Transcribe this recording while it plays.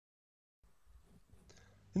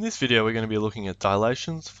In this video we're going to be looking at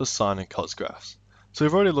dilations for sine and cos graphs. So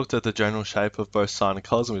we've already looked at the general shape of both sine and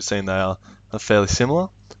cos and we've seen they are fairly similar.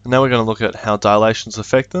 And now we're going to look at how dilations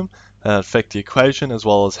affect them, affect the equation, as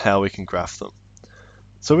well as how we can graph them.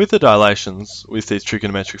 So with the dilations, with these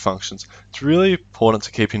trigonometric functions, it's really important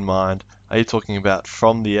to keep in mind, are you talking about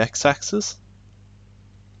from the x-axis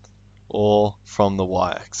or from the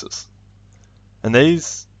y-axis? And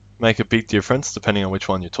these make a big difference depending on which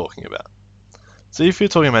one you're talking about. So if you're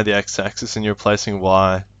talking about the x-axis and you're replacing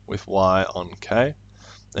y with y on k,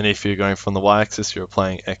 and if you're going from the y-axis, you're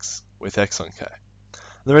applying x with x on k.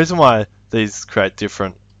 And the reason why these create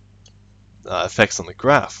different effects on the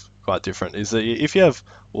graph, quite different, is that if you have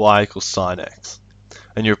y equals sine x,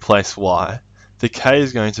 and you replace y, the k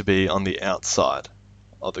is going to be on the outside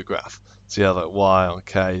of the graph. So you have like y on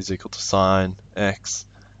k is equal to sine x,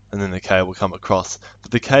 and then the k will come across,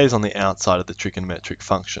 but the k is on the outside of the trigonometric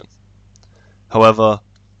function. However,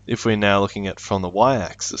 if we're now looking at from the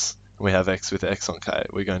y-axis, and we have x with x on k,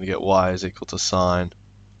 we're going to get y is equal to sine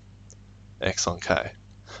x on k.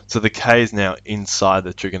 So the k is now inside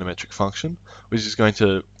the trigonometric function, which is going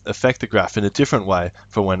to affect the graph in a different way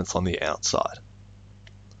from when it's on the outside.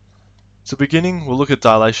 So beginning, we'll look at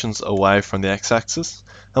dilations away from the x-axis,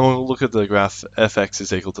 and we'll look at the graph fx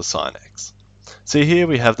is equal to sine x. So here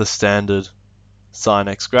we have the standard sine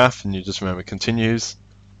x graph, and you just remember it continues.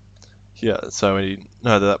 Here, so we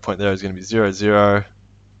know that point there is going to be 0, 0.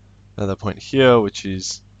 Another point here, which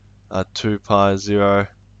is 2 pi 0.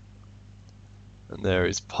 And there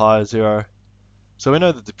is pi 0. So we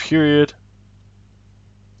know that the period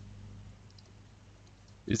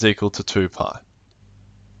is equal to 2 pi.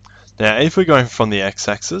 Now, if we're going from the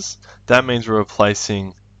x-axis, that means we're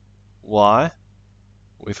replacing y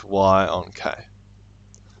with y on k.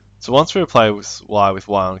 So once we replace y with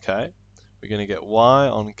y on k, we're going to get y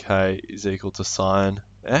on k is equal to sine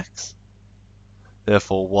x.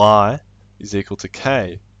 Therefore, y is equal to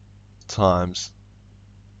k times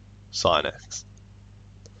sine x.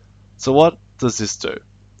 So what does this do?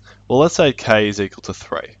 Well, let's say k is equal to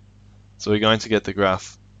 3. So we're going to get the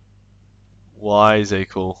graph y is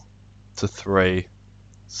equal to 3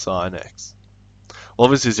 sine x. Well,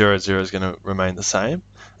 obviously 0, 0 is going to remain the same,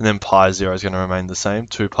 and then pi 0 is going to remain the same,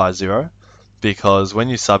 2 pi 0, because when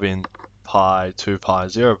you sub in pi, 2 pi,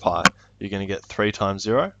 0 pi, you're going to get 3 times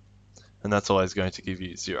 0, and that's always going to give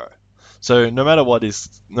you 0. So no matter what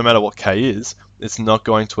k is, it's not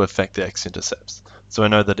going to affect the x-intercepts. So I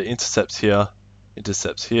know that it intercepts here,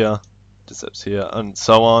 intercepts here, intercepts here, and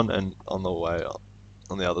so on, and on the way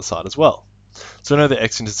on the other side as well. So I know the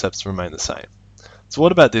x-intercepts remain the same. So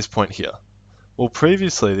what about this point here? Well,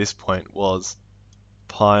 previously this point was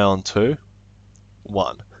pi on 2,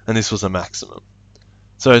 1, and this was a maximum.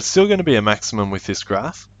 So it's still going to be a maximum with this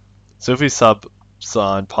graph. So if we sub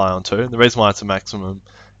sine pi on 2, and the reason why it's a maximum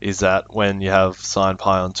is that when you have sine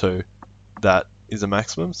pi on 2, that is a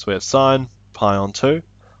maximum. So we have sine pi on 2,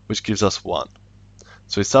 which gives us 1.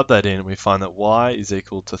 So we sub that in and we find that y is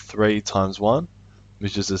equal to 3 times 1,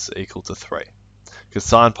 which is just equal to 3. Because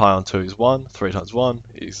sine pi on 2 is 1, 3 times 1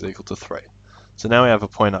 is equal to 3. So now we have a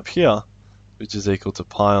point up here, which is equal to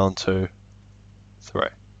pi on 2, 3.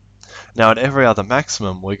 Now at every other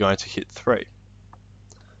maximum, we're going to hit 3.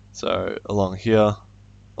 So along here,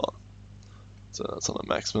 so that's on the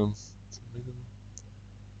maximum.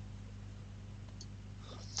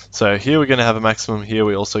 So here we're going to have a maximum, here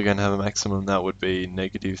we're also going to have a maximum, that would be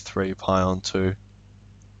negative 3 pi on 2,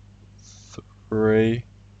 3.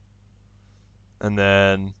 And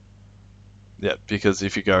then, yeah, because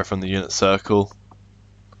if you go from the unit circle,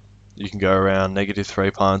 you can go around negative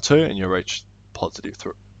 3 pi on 2 and you'll reach positive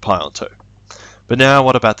pi on 2. But now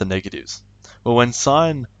what about the negatives? Well, when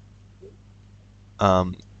sine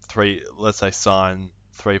 3, let's say sine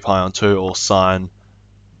 3 pi on 2 or sine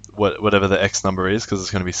whatever the x number is, because it's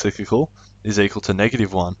going to be cyclical, is equal to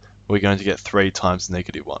negative 1, we're going to get 3 times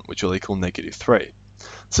negative 1, which will equal negative 3.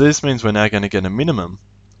 So this means we're now going to get a minimum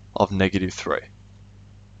of negative 3.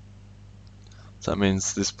 So that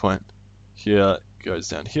means this point here goes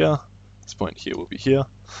down here, this point here will be here.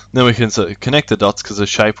 And then we can sort of connect the dots because the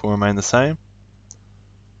shape will remain the same.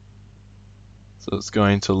 So it's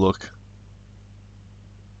going to look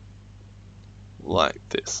like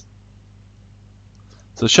this.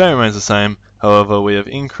 So the shape remains the same, however we have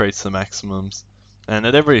increased the maximums, and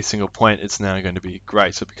at every single point it's now going to be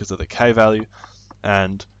greater because of the k value,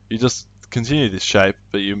 and you just continue this shape,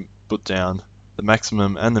 but you put down the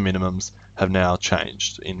maximum and the minimums have now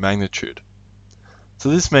changed in magnitude. So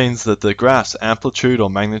this means that the graph's amplitude or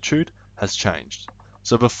magnitude has changed.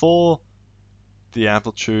 So before the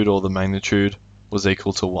amplitude or the magnitude was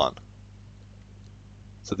equal to 1.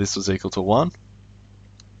 So this was equal to 1.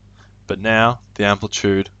 But now the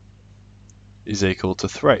amplitude is equal to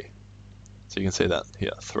 3. So you can see that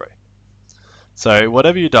here, 3. So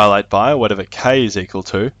whatever you dilate by, or whatever k is equal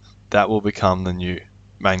to, that will become the new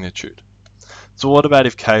magnitude. So what about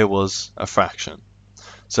if k was a fraction?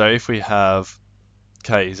 So if we have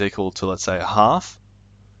k is equal to, let's say, a half,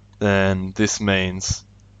 then this means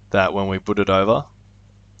that when we put it over,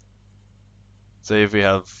 so if we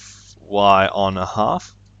have y on a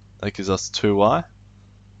half, that gives us 2y.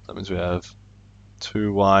 That means we have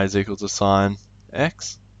 2y is equal to sine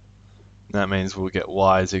x. And that means we'll get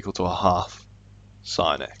y is equal to a half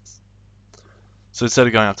sine x. So instead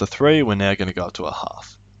of going up to 3, we're now going to go up to a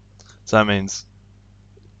half. So that means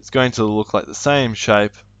it's going to look like the same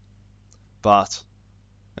shape,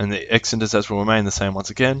 and the x-intercepts will remain the same once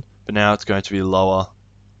again, but now it's going to be lower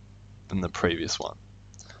than the previous one.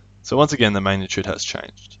 So once again, the magnitude has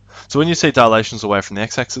changed. So when you see dilations away from the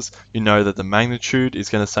x-axis, you know that the magnitude is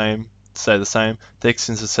going to stay the same. The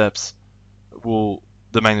x-intercepts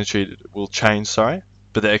the magnitude will change, but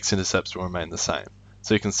the x-intercepts will remain the same.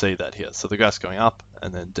 So you can see that here. So the graph's going up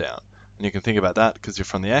and then down. And you can think about that because you're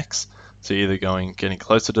from the x, so you're either getting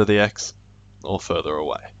closer to the x or further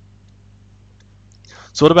away.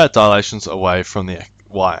 So what about dilations away from the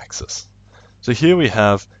y-axis? So here we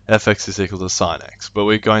have fx is equal to sine x, but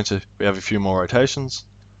we have a few more rotations,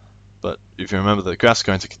 but if you remember, the graph's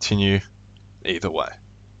going to continue either way.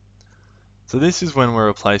 So this is when we're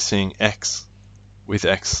replacing x with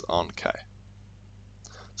x on k.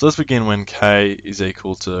 So let's begin when k is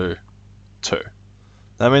equal to 2.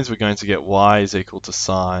 That means we're going to get y is equal to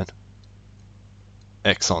sine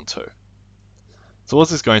x on 2. So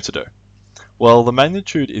what's this going to do? Well, the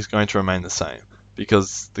magnitude is going to remain the same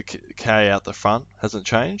because the k out the front hasn't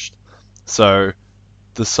changed. So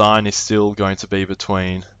the sign is still going to be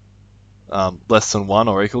between less than 1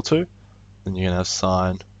 or equal to. Then you're going to have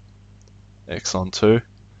sine x on 2,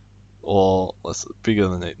 or bigger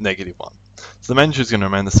than negative 1. So the magnitude is going to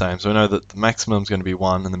remain the same. So we know that the maximum is going to be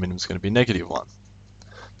 1 and the minimum is going to be negative 1.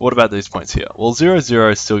 But what about these points here? Well, 0,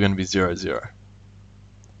 0 is still going to be 0, 0.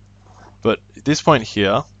 But at this point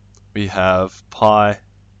here, we have pi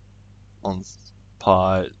on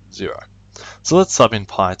pi 0. So let's sub in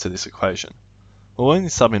pi to this equation. Well, when you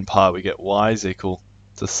sub in pi, we get y is equal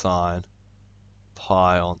to sine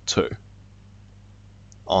pi on 2.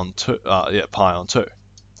 Pi on 2.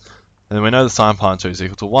 And then we know that sine pi on 2 is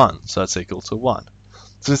equal to 1, so that's equal to 1.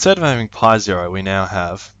 So instead of having pi 0, we now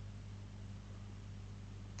have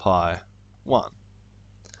pi 1.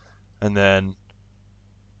 And then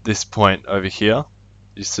this point over here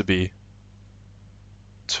used to be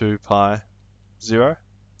 2 pi 0.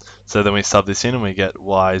 So then we sub this in and we get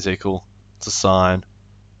y is equal to sine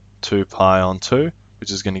 2 pi on 2,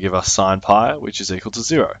 which is going to give us sine pi, which is equal to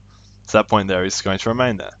 0. So that point there is going to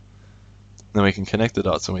remain there. Then we can connect the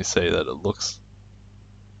dots and we see that it looks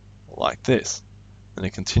like this. And it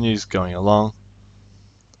continues going along.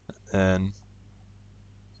 And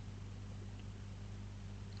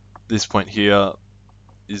this point here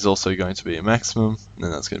is also going to be a maximum, and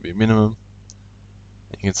then that's going to be a minimum.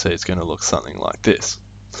 And you can see it's going to look something like this.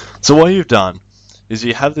 So what you've done is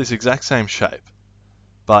you have this exact same shape,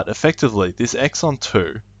 but effectively this x on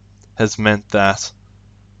 2 has meant that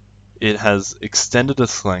it has extended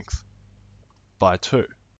its length by 2.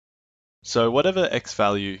 So whatever x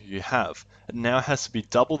value you have, it now has to be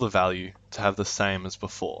double the value to have the same as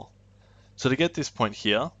before. So to get this point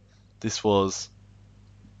here, this was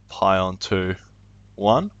pi on 2,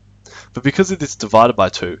 1. But because of this divided by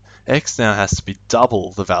 2, x now has to be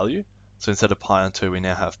double the value. So instead of pi on 2, we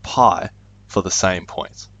now have pi for the same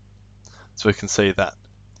point. So we can see that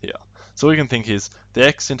here. So what we can think is the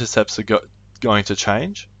x-intercepts are going to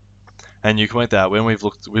change. And you can work that out when we've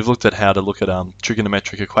looked at how to look at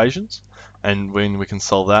trigonometric equations, and when we can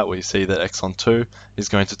solve that, we see that x on 2 is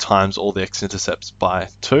going to times all the x-intercepts by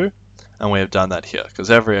 2, and we have done that here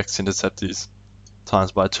because every x-intercept is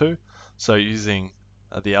times by 2. So using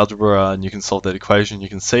the algebra, and you can solve that equation, you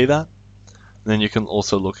can see that. And then you can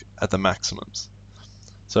also look at the maximums.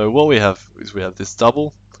 So what we have is we have this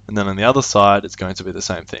double, and then on the other side it's going to be the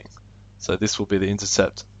same thing. So this will be the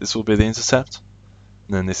intercept, this will be the intercept.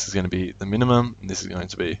 And then this is going to be the minimum, and this is going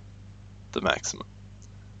to be the maximum.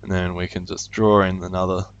 And then we can just draw in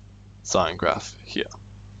another sine graph here.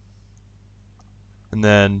 And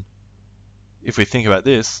then if we think about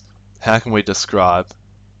this, how can we describe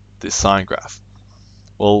this sine graph?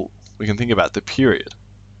 Well, we can think about the period.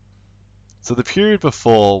 So the period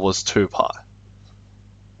before was 2 pi.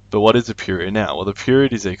 But what is the period now? Well, the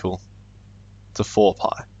period is equal to 4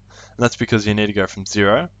 pi. And that's because you need to go from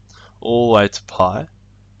 0 all the way to pi,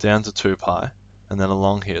 down to 2 pi, and then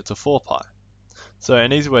along here to 4 pi. So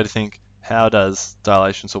an easy way to think, how does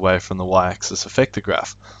dilations away from the y-axis affect the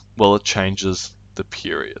graph? Well, it changes the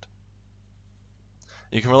period.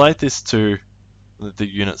 You can relate this to the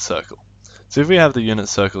unit circle. So if we have the unit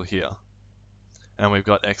circle here, and we've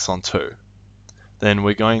got x on 2, then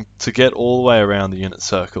we're going to get all the way around the unit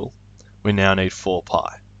circle. We now need 4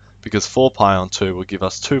 pi, because 4 pi on 2 will give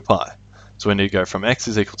us 2 pi. So we need to go from x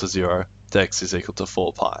is equal to 0 to x is equal to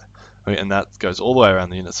 4 pi. And that goes all the way around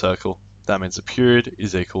the unit circle. That means the period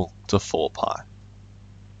is equal to 4 pi.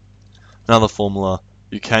 Another formula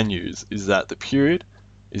you can use is that the period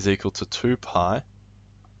is equal to 2 pi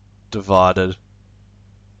divided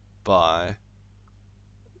by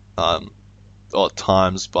or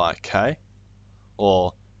times by k,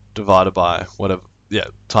 or divided by whatever,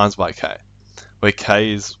 times by k, where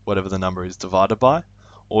k is whatever the number is divided by,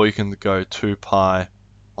 or you can go 2 pi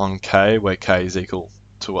on k, where k is equal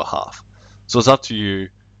to a half. So it's up to you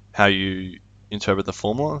how you interpret the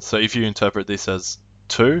formula. So if you interpret this as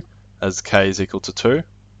 2, as k is equal to 2,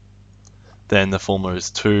 then the formula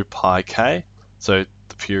is 2 pi k, so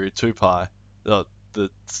the period 2 pi, the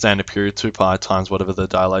standard period 2 pi times whatever the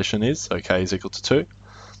dilation is, so k is equal to 2.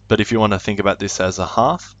 But if you want to think about this as a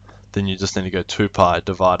half, then you just need to go 2 pi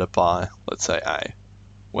divided by, let's say, a,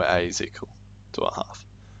 where a is equal to a half.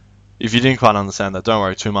 If you didn't quite understand that, don't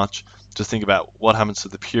worry too much. Just think about what happens to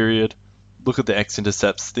the period, look at the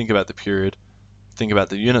x-intercepts, think about the period, think about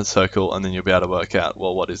the unit circle, and then you'll be able to work out,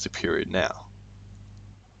 well, what is the period now?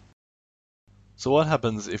 So what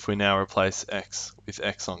happens if we now replace x with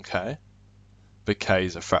x on k, but k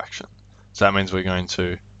is a fraction? So that means we're going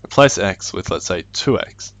to replace x with, let's say,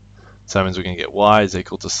 2x. So that means we're going to get y is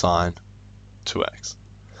equal to sine 2x.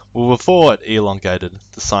 Well, before it elongated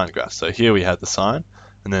the sine graph. So here we had the sine,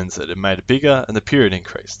 and then it made it bigger, and the period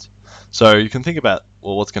increased. So you can think about,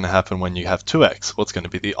 well, what's going to happen when you have 2x? What's going to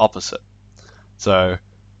be the opposite? So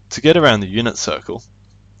to get around the unit circle,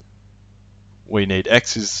 we need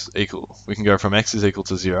x is equal, we can go from x is equal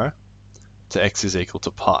to 0 to x is equal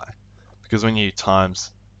to pi. Because when you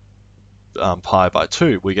times pi by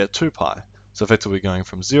 2, we get 2 pi. So effectively we're going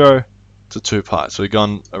from 0 to 2 pi. So we've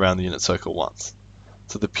gone around the unit circle once.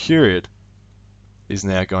 So the period is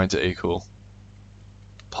now going to equal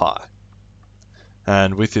pi.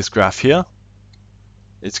 And with this graph here,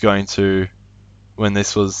 it's going to, when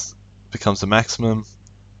this becomes the maximum,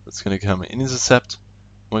 it's going to become an intercept.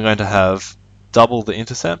 We're going to have double the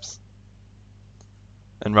intercepts.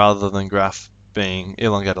 And rather than graph being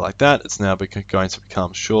elongated like that, it's now going to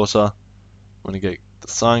become shorter. We're going to get the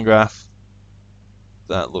sine graph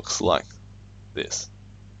that looks like this.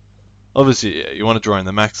 Obviously, you want to draw in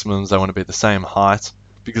the maximums, they want to be the same height,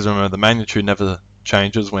 because remember the magnitude never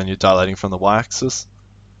changes when you're dilating from the y-axis.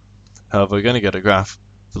 However, we're going to get a graph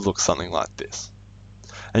that looks something like this.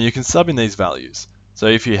 And you can sub in these values. So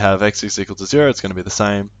if you have x is equal to 0, it's going to be the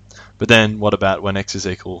same. But then what about when x is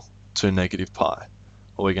equal to negative pi?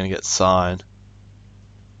 Well, we're going to get sine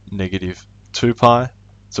negative 2 pi.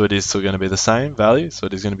 So it is still going to be the same value, so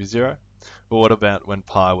it is going to be 0. But what about when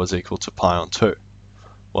pi was equal to pi on 2?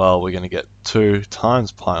 Well, we're going to get 2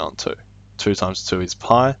 times pi on 2. 2 times 2 is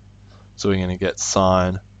pi, so we're going to get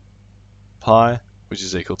sine pi, which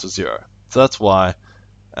is equal to 0. So that's why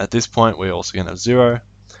at this point we're also going to have 0.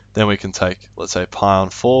 Then we can take, let's say, pi on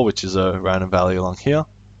 4, which is a random value along here.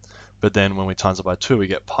 But then when we times it by 2, we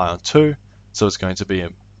get pi on 2, so it's going to be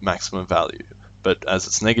a maximum value. But as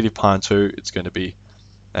it's negative pi on 2, it's going to be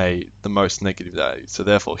the most negative value. So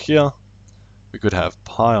therefore here, we could have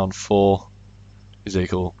pi on 4 is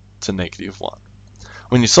equal to negative 1.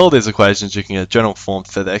 When you solve these equations, you can get a general form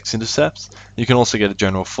for the x-intercepts. You can also get a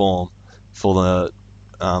general form for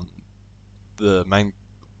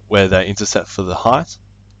where they intercept for the height.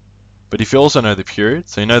 But if you also know the period,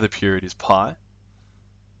 so you know the period is pi,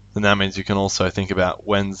 then that means you can also think about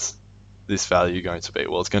when's this value going to be.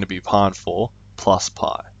 Well, it's going to be pi on 4 plus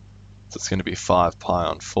pi. So it's going to be 5 pi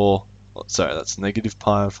on 4. Sorry, that's negative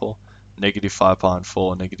pi on 4, negative 5 pi on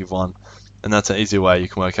 4, negative 1. And that's an easy way you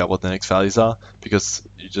can work out what the next values are, because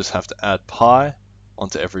you just have to add pi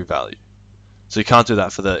onto every value. So you can't do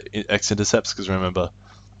that for the x-intercepts, because remember,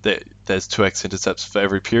 there's 2 x-intercepts for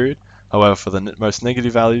every period. However, for the most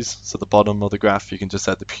negative values, so the bottom of the graph, you can just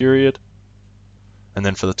add the period. And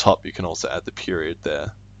then for the top, you can also add the period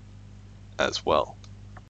there as well.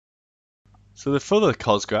 So for the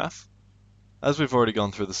cos graph, as we've already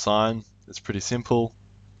gone through the sine, it's pretty simple.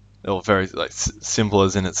 Or very simple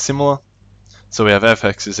as in it's similar. So we have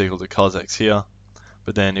fx is equal to cos x here,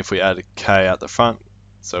 but then if we add a k out the front,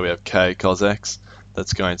 so we have k cos x,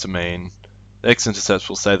 that's going to mean the x-intercepts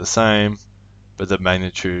will stay the same, but the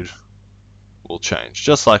magnitude will change,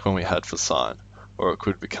 just like when we had for sine, or it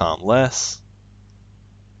could become less,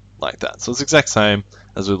 like that. So it's the exact same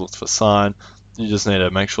as we looked for sine. You just need to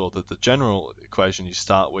make sure that the general equation you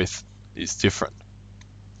start with is different.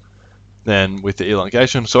 Then with the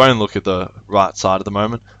elongation, so I only look at the right side at the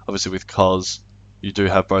moment. Obviously with cos, you do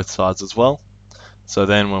have both sides as well. So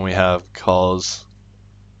then when we have cos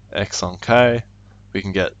x on k, we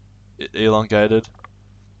can get it elongated.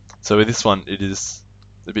 So with this one, it is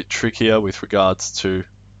a bit trickier with regards to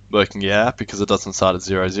working it out because it doesn't start at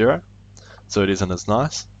 0, 0. So it isn't as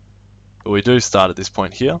nice. But we do start at this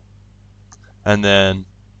point here. And then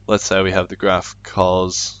let's say we have the graph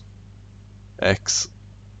cos x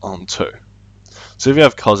on 2. So if you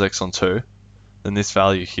have cos x on 2, then this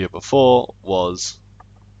value here before was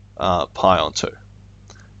pi on 2.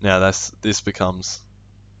 Now this becomes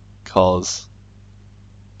cos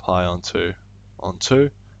pi on 2 on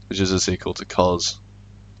 2, which is just equal to cos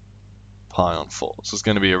pi on 4. So it's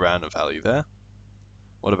going to be a random value there.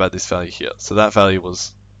 What about this value here? So that value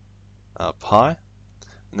was pi,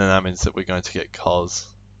 and then that means that we're going to get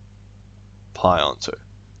cos pi on 2.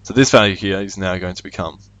 So this value here is now going to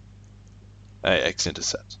become a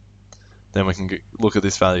x-intercept. Then we can look at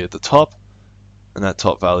this value at the top, and that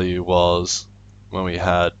top value was when we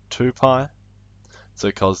had 2 pi.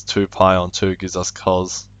 So cos 2 pi on 2 gives us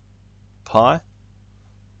cos pi,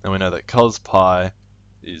 and we know that cos pi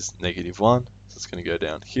is -1, so it's going to go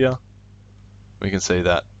down here. We can see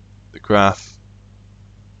that the graph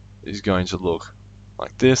is going to look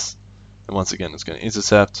like this, and once again it's going to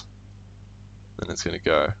intercept, then it's going to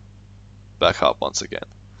go back up once again.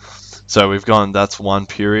 So we've gone, that's one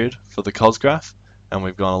period for the cos graph, and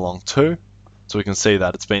we've gone along 2, so we can see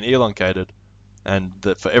that it's been elongated, and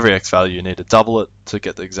that for every x value you need to double it to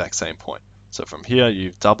get the exact same point. So from here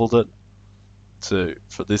you've doubled it,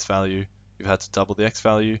 for this value you've had to double the x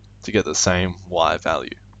value to get the same y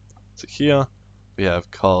value. So here we have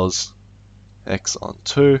cos x on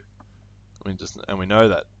 2, and we know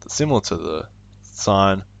that similar to the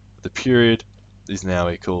sine, the period is now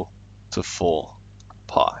equal to 4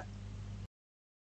 pi.